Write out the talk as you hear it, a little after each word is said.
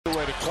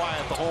way to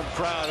quiet the home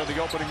crowd in the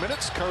opening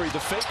minutes. Curry the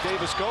fake.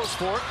 Davis goes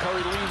for it.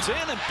 Curry leans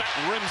in and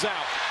rims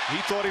out.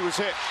 He thought he was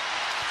hit.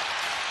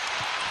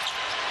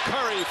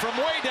 Curry from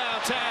way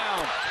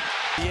downtown.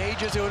 The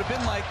ages, it would have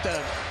been like the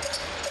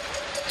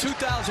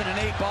 2008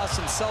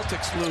 Boston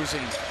Celtics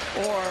losing,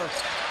 or,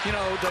 you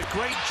know, the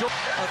great a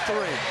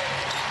three.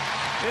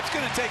 It's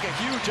going to take a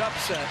huge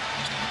upset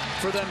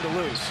for them to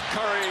lose.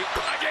 Curry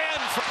again.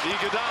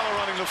 Iguodala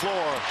running the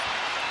floor.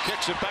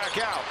 Kicks it back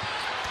out.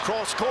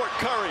 Cross court,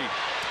 Curry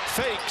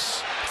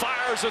fakes,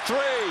 fires a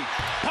three,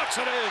 puts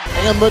it in.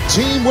 And the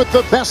team with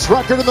the best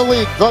record in the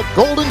league, the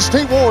Golden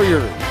State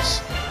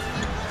Warriors.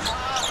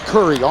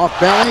 Curry off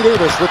Baron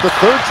Davis with the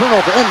third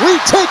turnover and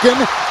retaken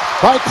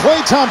by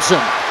Klay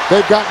Thompson.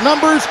 They've got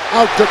numbers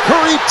out to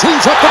Curry,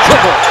 tees up the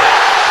triple.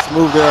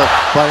 Move there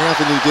by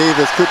Anthony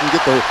Davis, couldn't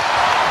get the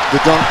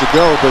dunk to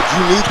go, but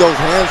you need those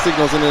hand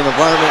signals in an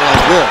environment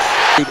like this.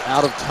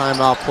 Out of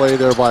timeout play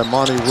there by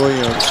Monty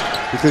Williams,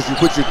 because you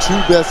put your two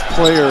best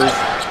players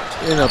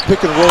in a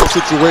pick and roll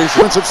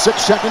situation. Of 6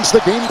 seconds, the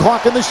game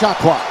clock and the shot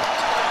clock.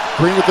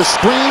 Green with the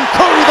screen,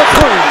 Curry the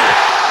three.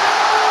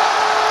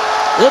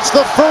 It's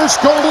the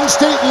first Golden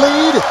State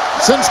lead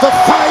since the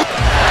fight.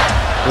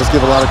 Let's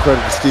give a lot of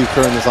credit to Steve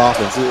Kerr in this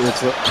offense.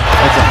 It's a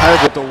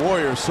hybrid. The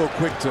Warriors so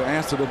quick to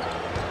answer the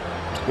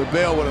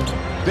bell with a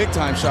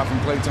big-time shot from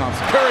Klay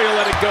Thompson. Curry will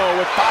let it go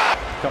with 5.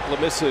 A couple of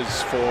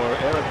misses for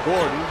Aaron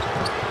Gordon.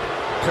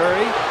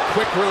 Curry,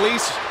 quick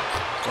release.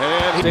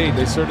 And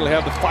they certainly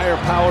have the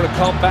firepower to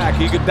come back.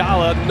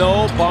 Iguodala,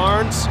 no.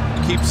 Barnes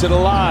keeps it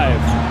alive.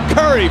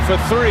 Curry for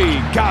 3.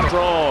 Got it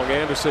wrong.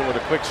 Anderson with a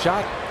quick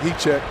shot. Heat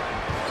check.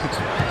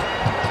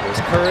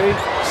 There's Curry.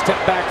 Step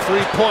back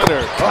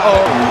three-pointer.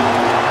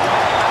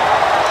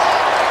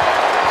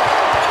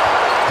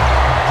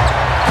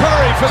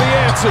 Curry for the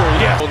answer.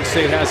 Yeah. Golden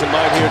State has in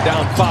mind here,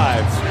 down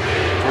 5.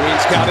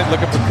 Green's got it.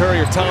 Looking for Curry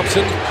or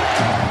Thompson.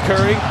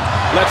 Curry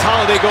lets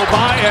Holiday go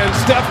by, and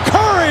Steph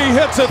Curry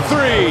hits a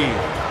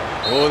 3.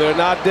 Oh, they're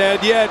not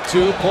dead yet.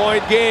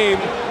 2-point game.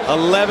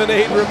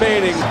 11-8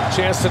 remaining.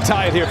 Chance to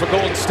tie it here for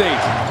Golden State.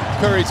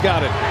 Curry's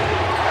got it.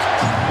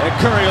 And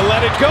Curry will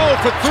let it go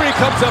for 3.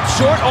 Comes up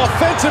short.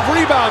 Offensive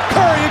rebound.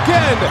 Curry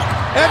again.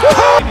 And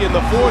Curry in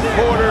the fourth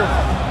quarter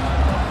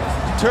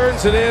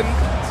turns it in.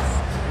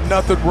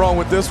 Nothing wrong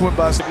with this one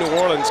by New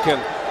Orleans can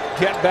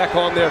get back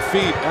on their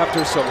feet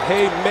after some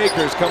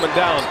haymakers coming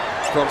down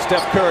from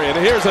Steph Curry. And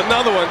here's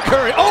another one.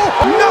 Curry. Oh,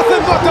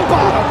 nothing but the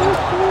bottom.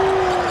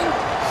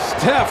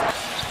 Steph.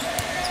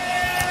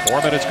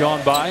 4 minutes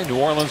gone by. New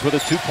Orleans with a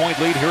 2-point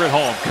lead here at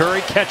home.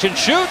 Curry catch and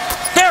shoot.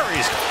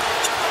 Buries.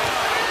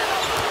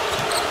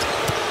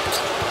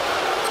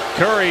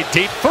 Curry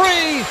deep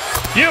 3.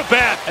 You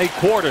bet. A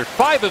quarter.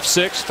 5 of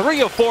 6.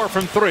 3 of 4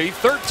 from 3.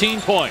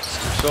 13 points.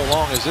 So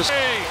long as this.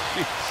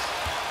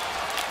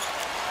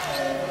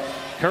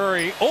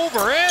 Curry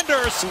over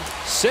Anderson.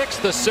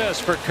 6th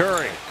assist for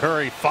Curry.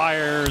 Curry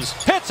fires.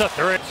 Hits a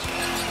 3.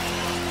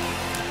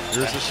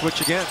 Here's the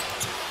switch again.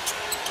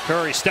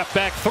 Curry step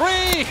back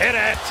 3. Hit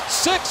it.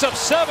 6 of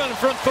 7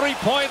 from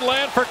 3-point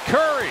land for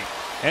Curry.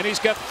 And he's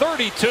got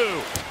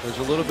 32. There's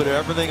a little bit of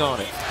everything on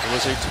it. It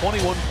was a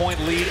 21-point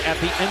lead at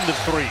the end of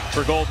 3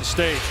 for Golden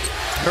State.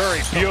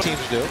 Curry, beautiful.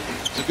 Teams do.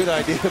 It's a good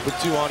idea to put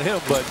 2 on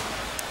him, but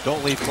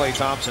don't leave Klay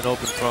Thompson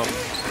open from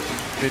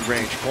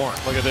mid-range corner.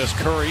 Look at this.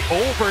 Curry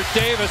over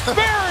Davis.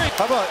 Barry!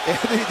 How about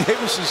Anthony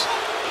Davis is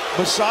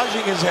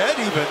massaging his head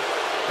even.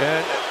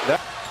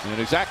 And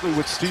exactly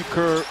what Steve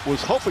Kerr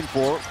was hoping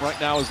for right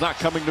now is not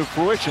coming to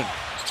fruition.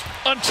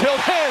 Until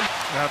then.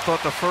 I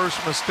thought the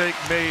first mistake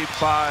made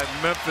by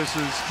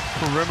Memphis's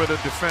perimeter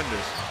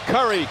defenders.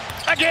 Curry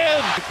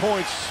again.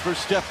 Points for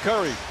Steph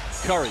Curry.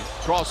 Curry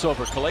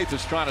crossover.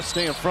 Calathes trying to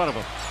stay in front of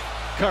him.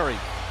 Curry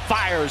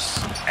fires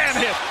and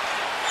hit.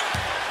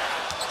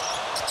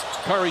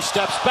 Curry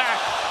steps back.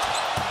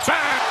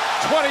 Back.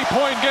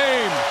 20-point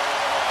game.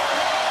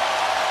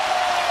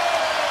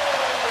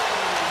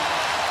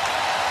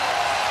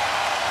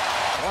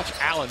 Watch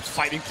Allen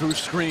fighting through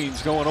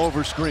screens, going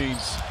over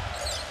screens.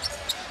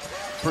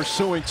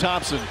 Pursuing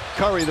Thompson.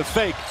 Curry the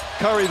fake.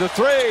 Curry the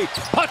 3.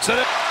 Puts it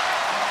in.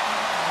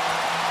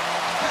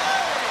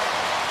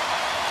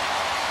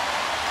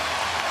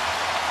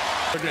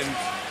 And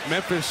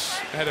Memphis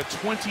had a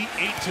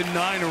 28-9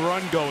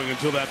 run going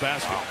until that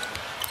basket.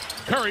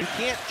 Curry. You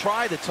can't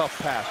try the tough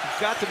pass. You've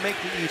got to make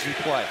the easy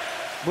play.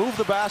 Move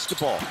the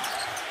basketball.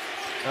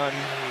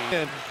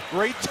 And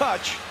great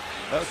touch.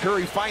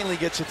 Curry finally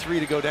gets a 3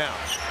 to go down.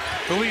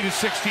 The lead is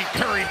 16.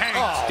 Curry hangs.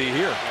 Oh,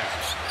 here.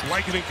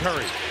 Blanketing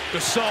Curry.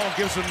 Gasol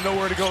gives him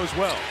nowhere to go as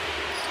well.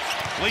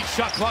 Late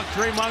shot clock.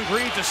 Draymond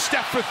Green to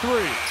Steph for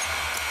 3.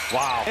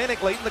 Wow. Panic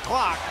late in the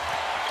clock.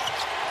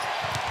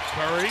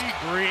 Curry,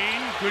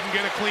 Green, couldn't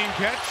get a clean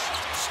catch.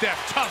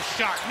 Steph, tough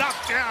shot,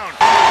 knocked down.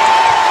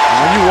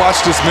 When you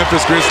watch this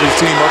Memphis Grizzlies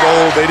team of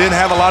old, they didn't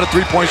have a lot of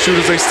three-point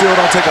shooters. They still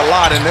don't take a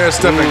lot, and they're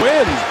stepping.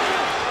 Win.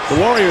 The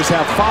Warriors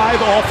have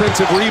 5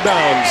 offensive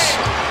rebounds.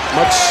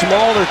 Much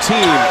smaller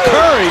team.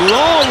 Curry,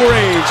 long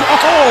range.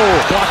 Oh!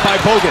 Blocked by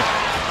Bogut.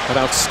 An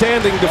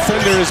outstanding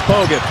defender is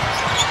Bogut.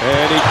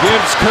 And he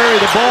gives Curry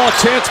the ball, a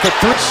chance for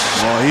three.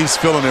 Oh, he's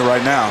feeling it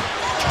right now.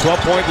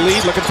 12-point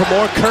lead, looking for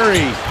more.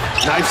 Curry.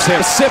 Nice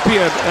hit.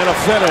 Recipient and a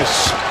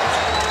finish.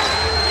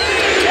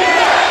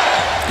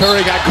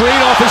 Curry got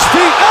Green off his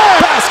feet. Oh,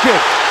 basket!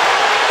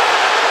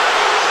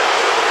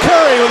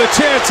 Curry with a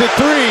chance at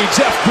three.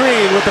 Jeff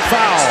Green with the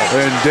foul.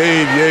 And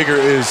Dave Joerger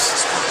is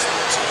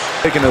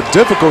taking a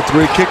difficult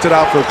three, kicked it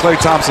out for Klay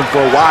Thompson for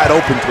a wide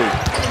open three.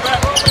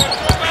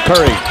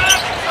 Curry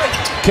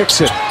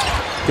kicks it.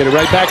 Get it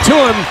right back to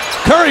him.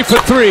 Curry for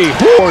three.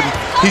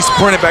 He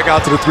sprinted back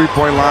out to the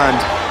three-point line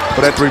for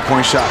that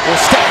three-point shot. A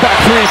step back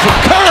three from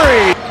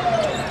Curry.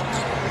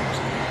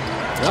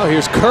 Now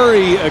here's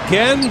Curry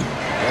again.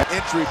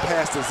 Entry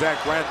pass to Zach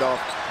Randolph.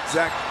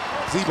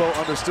 Z-Bo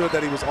understood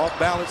that he was off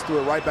balance,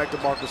 threw it right back to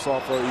Marc Gasol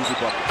for an easy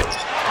bucket.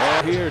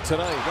 And here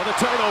tonight, another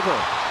turnover.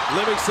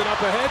 Livingston up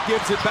ahead,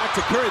 gives it back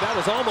to Curry. That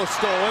was almost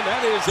stolen.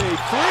 That is a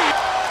three.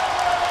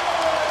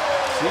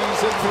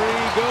 Season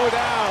three go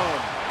down.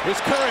 Here's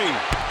Curry.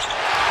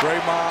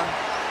 Draymond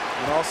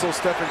and also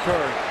Stephen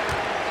Curry.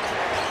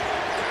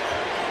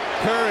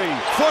 Curry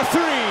for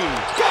three.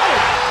 Got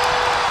it.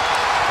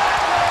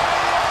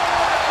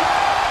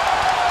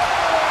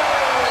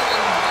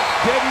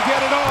 Didn't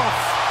get it off.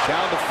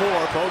 Down to four.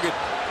 Bogut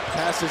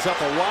passes up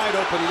a wide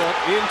open look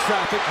in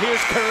traffic.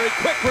 Here's Curry.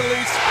 Quick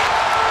release.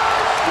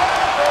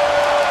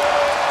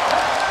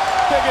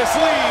 Biggest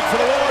lead for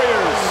the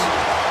Warriors.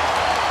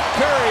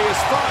 Curry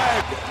is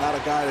five. Not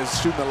a guy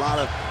that's shooting a lot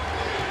of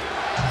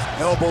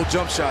elbow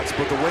jump shots,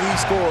 but the way he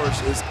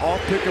scores is off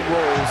pick and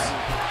rolls.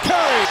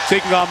 Curry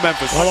Taking on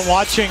Memphis. Well, I'm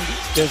watching.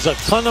 There's a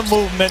ton of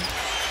movement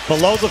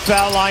below the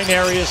foul line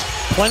areas.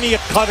 Plenty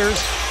of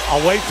cutters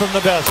away from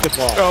the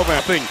basketball. Oh,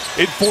 man. Thing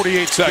in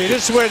 48 seconds.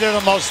 This is where they're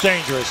the most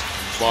dangerous.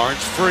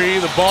 Barnes free.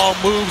 The ball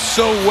moves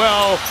so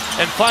well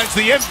and finds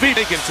the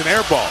MVP. It's an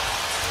air ball.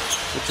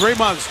 But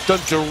Draymond's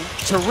done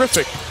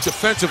terrific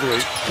defensively.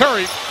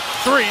 Curry,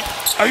 three.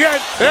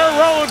 Again, they're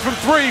rolling from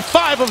three.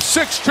 5 of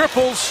 6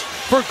 triples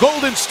for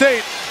Golden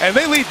State. And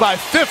they lead by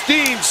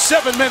 15,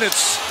 7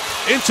 minutes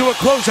into a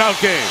closeout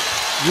game.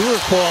 You were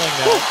calling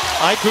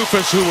that.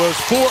 Koufos, who was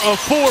 4 of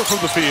 4 from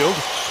the field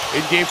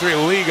in Game 3 of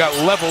the league, got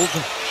leveled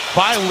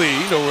by Lee,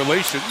 no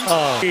relation,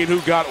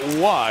 who got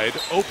wide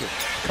open.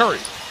 Curry,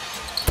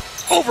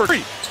 over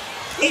 3.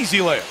 Easy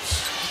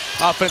layups.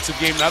 Offensive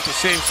game, not the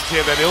same since he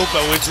had that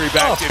elbow injury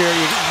back. Here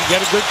you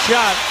get a good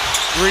shot.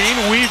 Green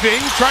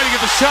weaving, trying to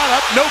get the shot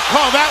up. No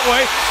call that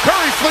way.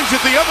 Curry flings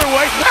it the other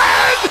way.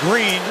 And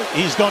Green,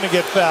 he's going to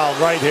get fouled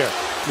right here.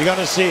 You're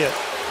going to see it.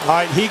 All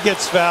right, he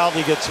gets fouled.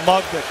 He gets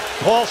mugged. The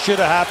call should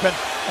have happened.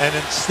 And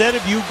instead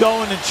of you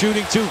going and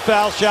shooting 2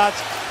 foul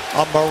shots,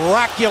 a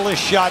miraculous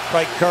shot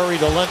by Curry,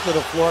 the length of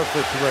the floor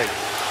for 3.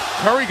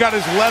 Curry got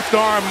his left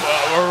arm,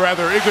 or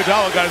rather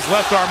Iguodala got his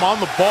left arm on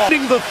the ball.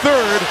 In the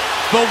third,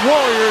 the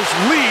Warriors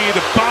lead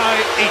by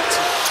 8.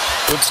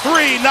 With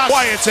 3, not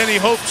quiets any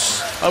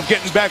hopes of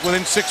getting back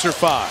within 6 or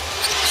 5.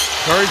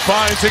 Curry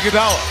finds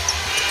Iguodala.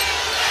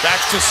 Back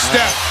to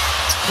Steph.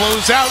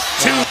 Close out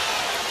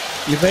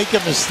 2. You make a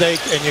mistake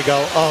and you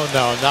go, oh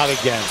no, not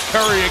again.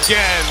 Curry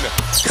again.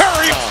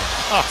 Curry!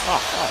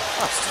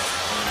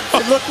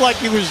 It looked like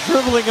he was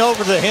dribbling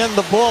over to hand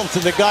the ball to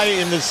the guy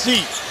in the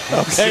seat.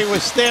 Okay,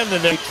 was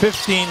standing there.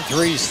 15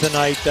 threes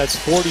tonight. That's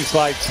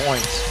 45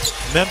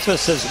 points.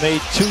 Memphis has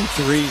made 2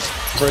 threes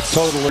for a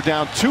total. We're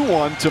down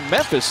 2-1 to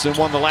Memphis and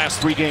won the last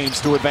 3 games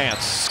to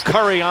advance.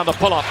 Curry on the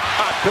pull-up.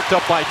 Picked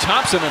up by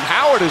Thompson, and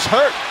Howard is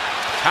hurt.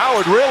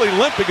 Howard really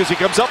limping as he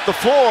comes up the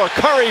floor.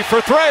 Curry for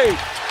 3.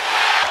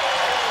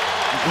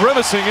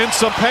 Grimacing in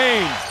some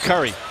pain.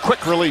 Curry,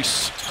 quick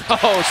release.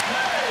 Oh,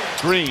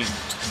 Green,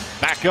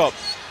 back up.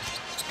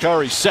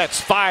 Curry sets,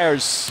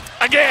 fires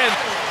again.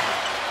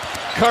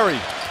 Curry.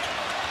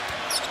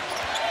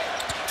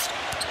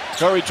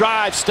 Curry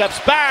drives, steps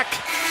back.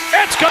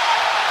 It's good.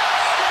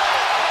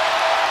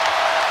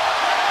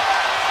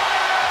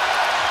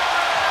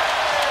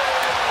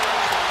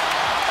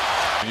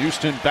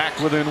 Houston back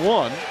within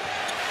 1.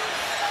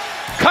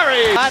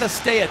 Curry. Got to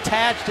stay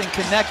attached and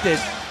connected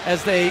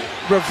as they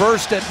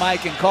reversed it,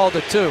 Mike, and called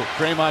it 2.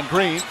 Draymond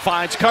Green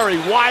finds Curry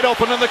wide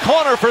open in the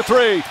corner for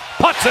 3.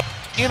 Puts it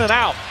in and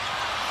out.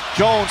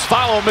 Jones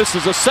follow,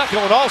 misses a second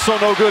one, also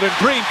no good, and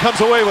Green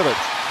comes away with it.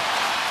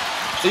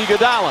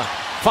 Iguodala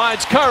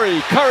finds Curry.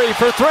 Curry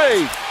for 3.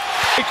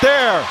 Right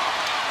there.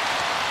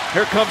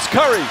 Here comes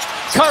Curry.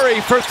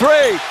 Curry for 3.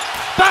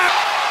 Back.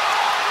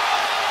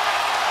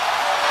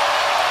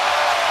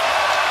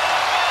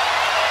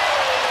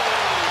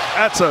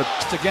 That's a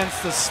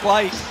Against the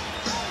slight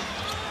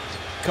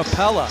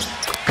Capella.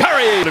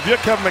 Curry. If you're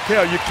Kevin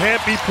McHale, you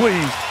can't be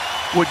pleased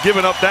with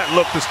giving up that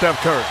look to Steph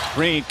Curry.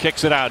 Green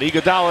kicks it out.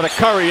 Iguodala to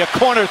Curry, a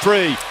corner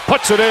 3.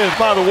 Puts it in.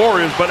 By the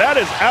Warriors, but that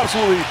is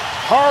absolutely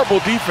horrible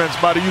defense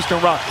by the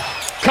Houston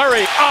Rockets.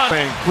 Curry on.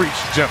 Preach,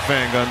 Jeff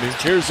Van Gundy.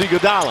 Here's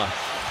Iguodala.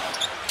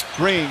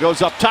 Green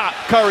goes up top.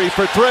 Curry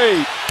for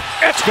 3.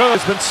 It's good.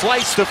 Has been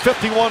sliced to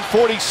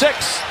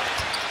 51-46.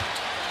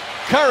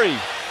 Curry.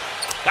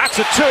 That's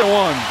a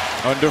 2-1.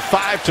 Under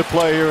 5 to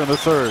play here in the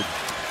third.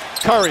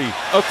 Curry,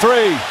 a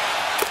 3.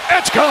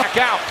 It's gone. Back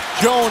out.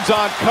 Jones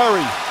on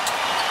Curry.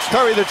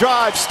 Curry the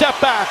drive, step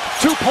back,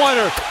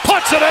 two-pointer,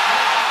 puts it in.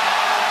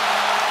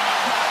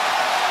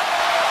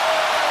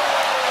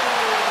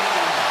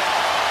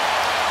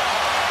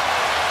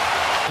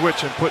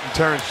 Switch and putting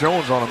Terrence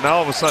Jones on him. Now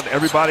all of a sudden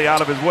everybody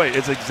out of his way.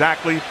 It's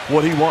exactly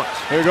what he wants.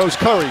 Here goes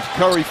Curry.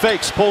 Curry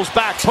fakes, pulls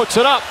back, puts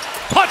it up,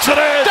 puts it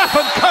in.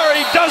 Stephen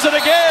Curry does it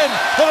again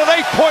with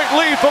an 8-point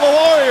lead for the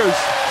Warriors.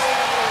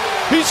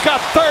 He's got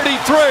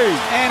 33.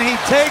 And he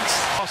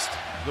takes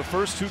the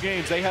first two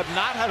games. They have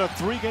not had a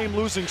 3-game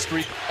losing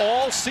streak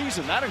all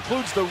season. That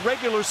includes the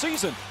regular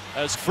season.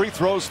 As free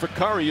throws for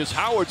Curry as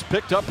Howard's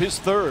picked up his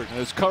third.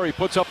 As Curry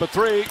puts up a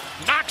 3,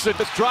 knocks it,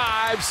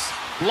 drives,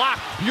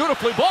 blocked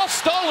beautifully. Ball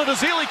stolen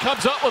as Ely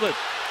comes up with it.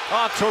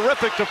 A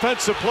terrific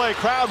defensive play.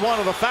 Crowd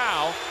wanted a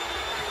foul.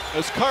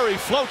 As Curry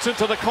floats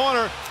into the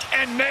corner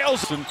and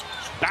nails it.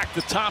 Back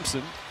to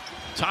Thompson.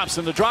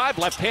 Thompson the drive,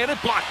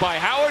 left-handed, blocked by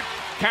Howard.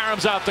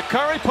 Carams out to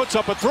Curry, puts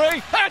up a 3,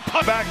 and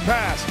back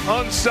pass,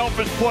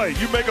 unselfish play.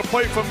 You make a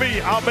play for me,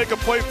 I'll make a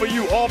play for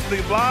you. Off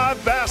the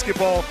live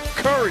basketball,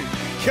 Curry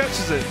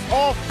catches it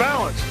off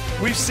balance.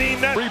 We've seen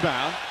that.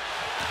 Rebound.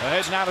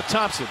 Ahead now to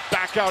Thompson.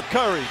 Back out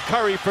Curry.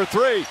 Curry for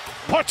 3.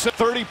 Puts a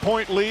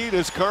 30-point lead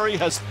as Curry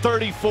has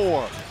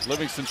 34.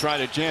 Livingston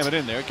trying to jam it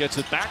in there. Gets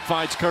it back,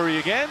 finds Curry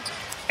again.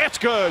 It's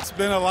good. It's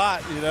been a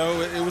lot, you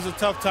know. It was a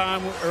tough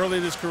time early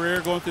in his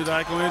career going through the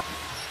accolades.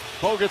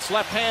 Bogut's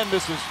left hand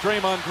misses.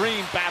 Draymond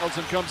Green battles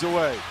and comes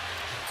away.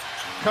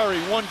 Curry,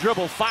 one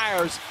dribble,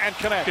 fires, and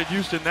connects. At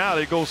Houston now,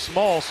 they go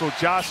small, so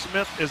Josh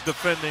Smith is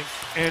defending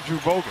Andrew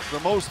Bogut. The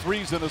most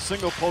threes in a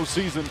single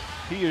postseason.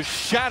 He is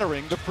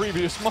shattering the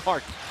previous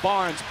mark.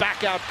 Barnes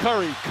back out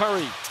Curry.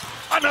 Curry,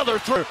 another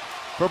 3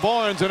 for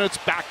Barnes, and it's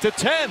back to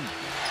 10.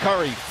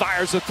 Curry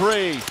fires a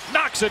 3,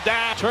 knocks it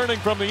down, turning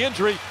from the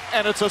injury,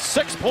 and it's a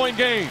 6-point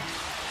game.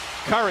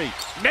 Curry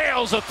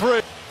nails a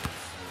 3.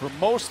 For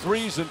most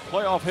threes in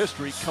playoff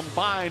history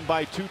combined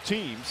by two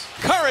teams.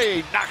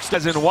 Curry knocks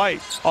as in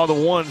White are the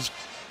ones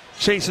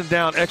chasing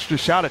down extra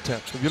shot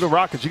attempts. If you're the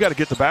Rockets, you got to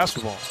get the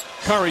basketball.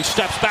 Curry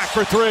steps back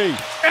for 3.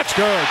 It's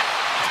good.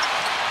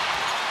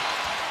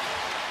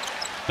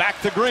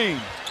 Back to Green.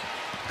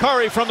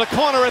 Curry from the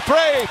corner at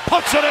 3.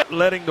 Puts it in.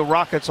 Letting the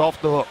Rockets off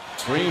the hook.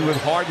 Green with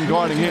Harden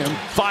guarding him.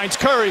 Finds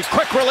Curry.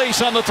 Quick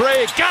release on the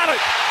 3. Got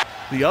it.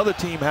 The other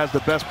team has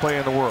the best player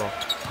in the world.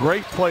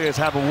 Great players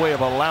have a way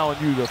of allowing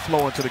you to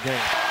flow into the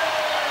game.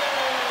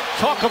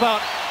 Talk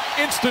about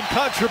instant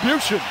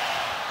contribution.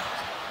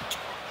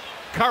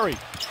 Curry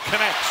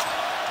connects.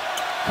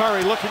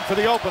 Curry looking for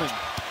the opening.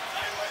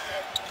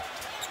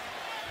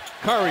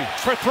 Curry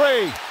for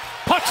 3.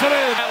 Puts it in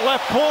at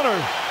left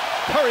corner.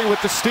 Curry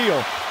with the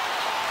steal.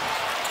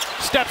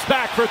 Steps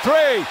back for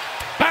 3.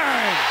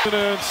 Bang!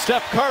 And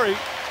Steph Curry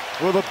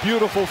with a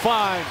beautiful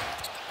find.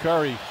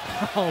 Curry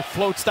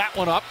floats that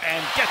one up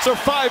and gets her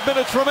 5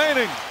 minutes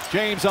remaining.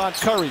 James on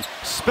Curry,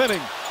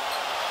 spinning.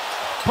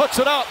 Puts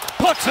it up,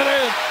 puts it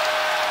in.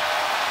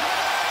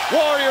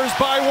 Warriors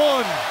by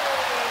 1.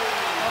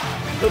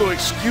 Little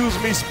excuse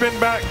me spin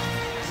back,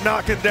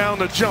 knocking down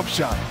the jump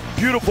shot.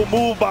 Beautiful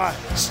move by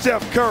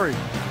Steph Curry.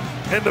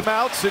 And the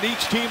outs and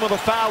each team with a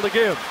foul to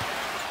give.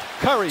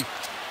 Curry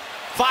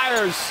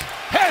fires,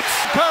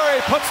 hits.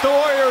 Curry puts the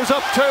Warriors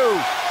up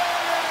 2.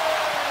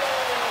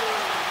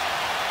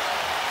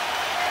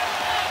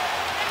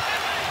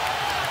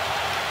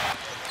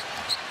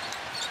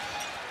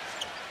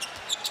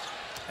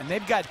 And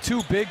they've got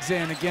 2 bigs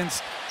in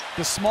against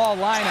the small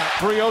lineup.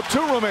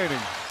 3:02 remaining.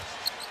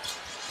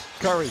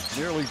 Curry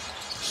nearly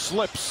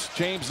slips.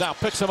 James now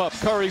picks him up.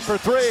 Curry for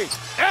 3.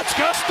 It's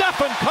good.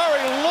 Stephen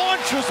Curry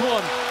launches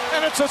one,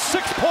 and it's a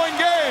 6-point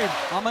game.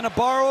 I'm going to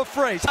borrow a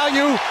phrase.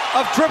 Value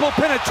of dribble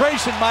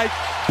penetration, Mike.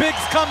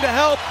 Bigs come to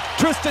help.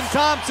 Tristan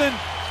Thompson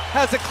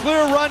has a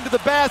clear run to the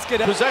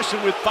basket.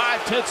 Possession with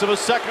 0.5 of a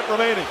second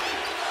remaining.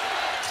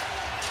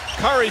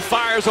 Curry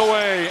fires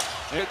away.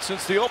 It's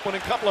since the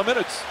opening couple of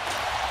minutes.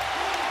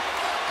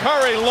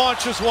 Curry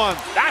launches one.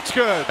 That's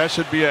good. That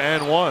should be an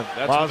and 1.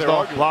 That's what they're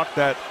arguing. Blocked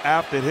that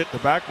after it hit the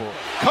backboard.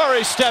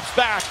 Curry steps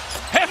back,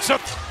 hits it.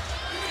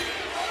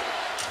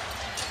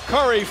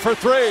 Curry for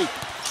 3,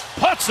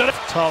 puts it.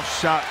 Tough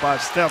shot by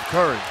Steph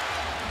Curry.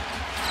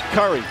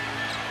 Curry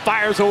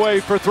fires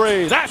away for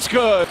 3. That's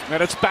good.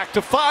 And it's back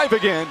to 5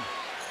 again.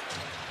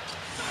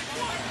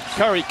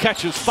 Curry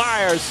catches,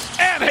 fires,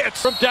 and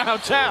hits from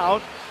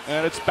downtown.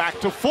 And it's back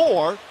to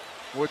 4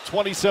 with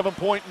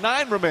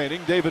 27.9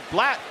 remaining. David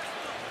Blatt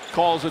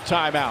calls a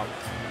timeout.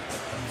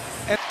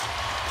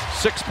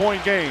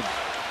 6-point game.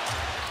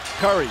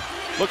 Curry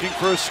looking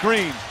for a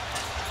screen.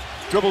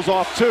 Dribbles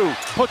off 2.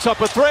 Puts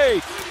up a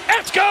 3.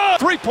 It's good!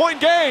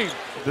 3-point game.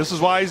 This is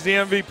why he's the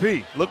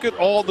MVP. Look at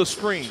all the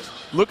screens.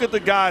 Look at the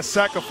guys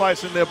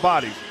sacrificing their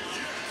bodies.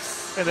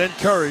 And then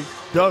Curry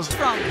does. They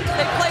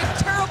played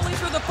terribly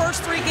through the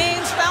first 3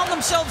 games, found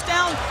themselves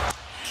down.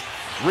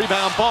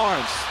 Rebound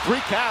Barnes. 3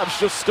 Cavs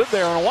just stood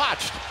there and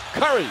watched.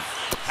 Curry.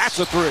 That's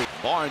a 3.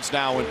 Barnes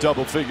now in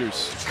double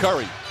figures.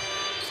 Curry.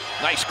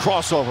 Nice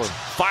crossover.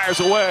 Fires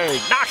away.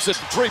 Knocks it.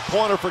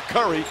 3-pointer for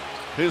Curry.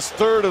 his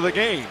third of the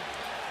game.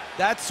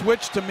 That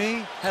switch to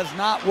me has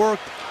not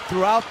worked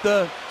throughout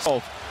the.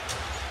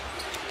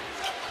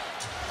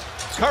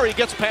 Curry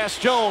gets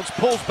past Jones,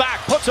 pulls back,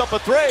 puts up a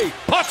three,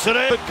 puts it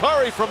in.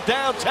 Curry from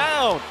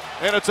downtown,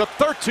 and it's a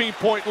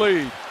 13-point lead.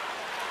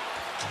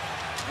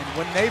 And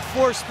when they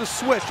forced the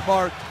switch,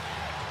 Mark,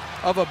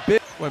 of a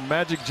big. When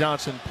Magic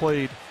Johnson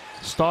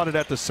started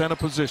at the center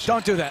position.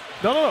 Don't do that.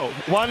 No.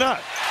 Why not?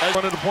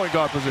 One of the point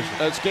guard position.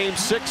 That's Game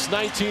 6,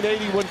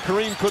 1980, when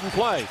Kareem couldn't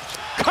play.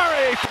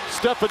 Curry!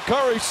 Stephen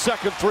Curry's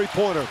second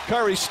three-pointer.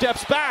 Curry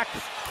steps back.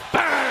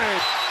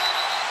 Bang!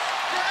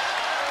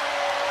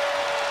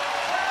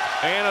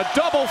 And a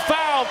double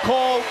foul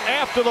called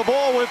after the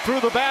ball went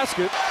through the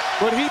basket,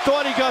 but he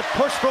thought he got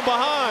pushed from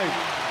behind.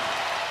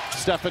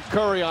 Stephen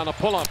Curry on a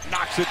pull-up,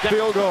 knocks it down.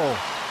 Field goal.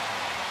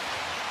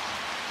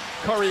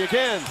 Curry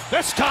again,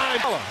 this time.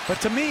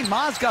 But to me,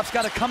 Mozgov's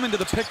got to come into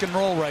the pick and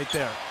roll right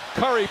there.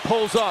 Curry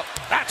pulls up,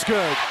 that's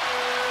good.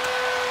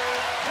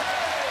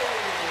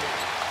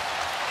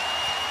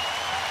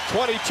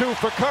 22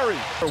 for Curry.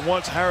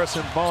 Wants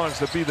Harrison Barnes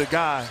to be the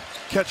guy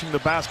catching the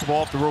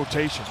basketball off the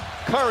rotation.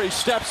 Curry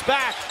steps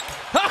back.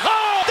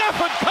 Oh,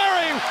 Stephen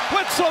Curry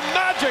with some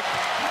magic.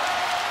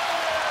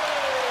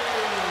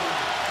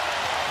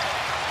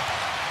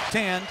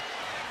 Hand.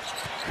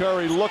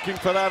 Curry looking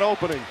for that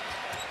opening.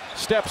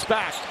 Steps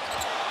back.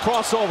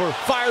 Crossover.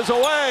 Fires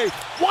away.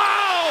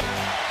 Wow!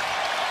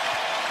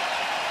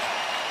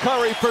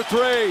 Curry for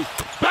three.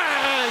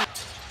 Bang!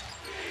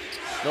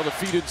 Another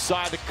feed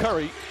inside to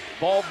Curry.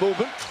 Ball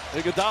movement.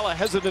 Iguodala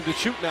hesitant to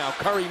shoot now.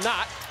 Curry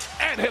not.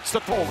 And hits the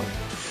Pullman.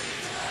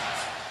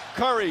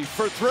 Curry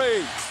for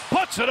three.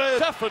 Puts it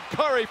in. Stephen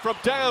Curry from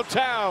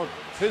downtown.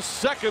 His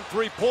second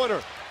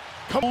three-pointer.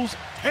 Comes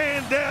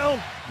hand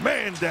down,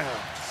 man down.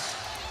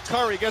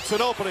 Curry gets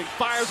an opening.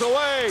 Fires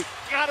away.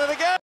 Got it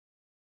again.